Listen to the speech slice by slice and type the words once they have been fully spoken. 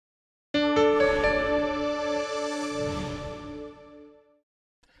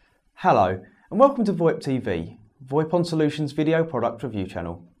Hello and welcome to VoIP TV, VoIPon Solutions video product review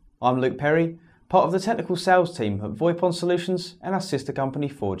channel. I'm Luke Perry, part of the technical sales team at VoIPon Solutions and our sister company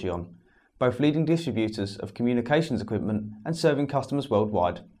Forgion, both leading distributors of communications equipment and serving customers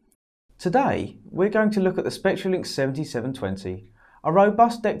worldwide. Today we're going to look at the Spectralink 7720, a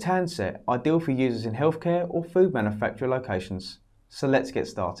robust DECT handset ideal for users in healthcare or food manufacturer locations. So let's get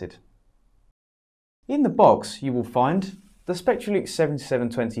started. In the box you will find the Spectralink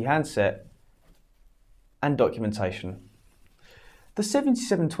 7720 handset and documentation. The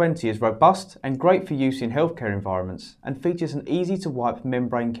 7720 is robust and great for use in healthcare environments and features an easy to wipe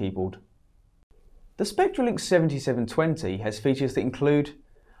membrane keyboard. The Spectralink 7720 has features that include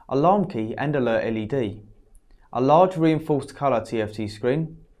alarm key and alert LED, a large reinforced colour TFT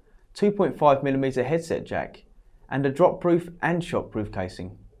screen, 2.5mm headset jack, and a drop-proof and shock-proof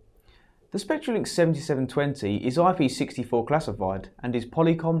casing. The Spectralink 7720 is IP64 classified and is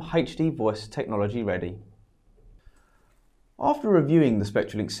Polycom HD voice technology ready. After reviewing the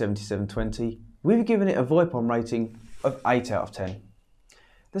Spectralink 7720, we've given it a VoIPon rating of 8 out of 10.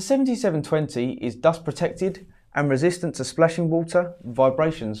 The 7720 is dust protected and resistant to splashing water,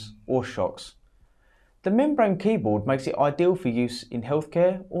 vibrations or shocks. The membrane keyboard makes it ideal for use in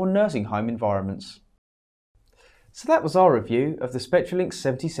healthcare or nursing home environments. So that was our review of the Spectralink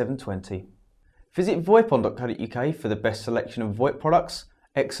 7720. Visit voipon.co.uk for the best selection of VoIP products,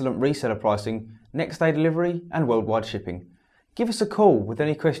 excellent reseller pricing, next day delivery and worldwide shipping. Give us a call with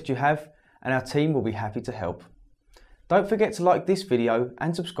any questions you have and our team will be happy to help. Don't forget to like this video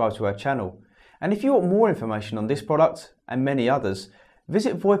and subscribe to our channel. And if you want more information on this product and many others,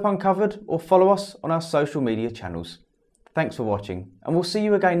 visit VoIP Uncovered or follow us on our social media channels. Thanks for watching and we'll see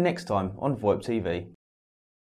you again next time on VoIP TV.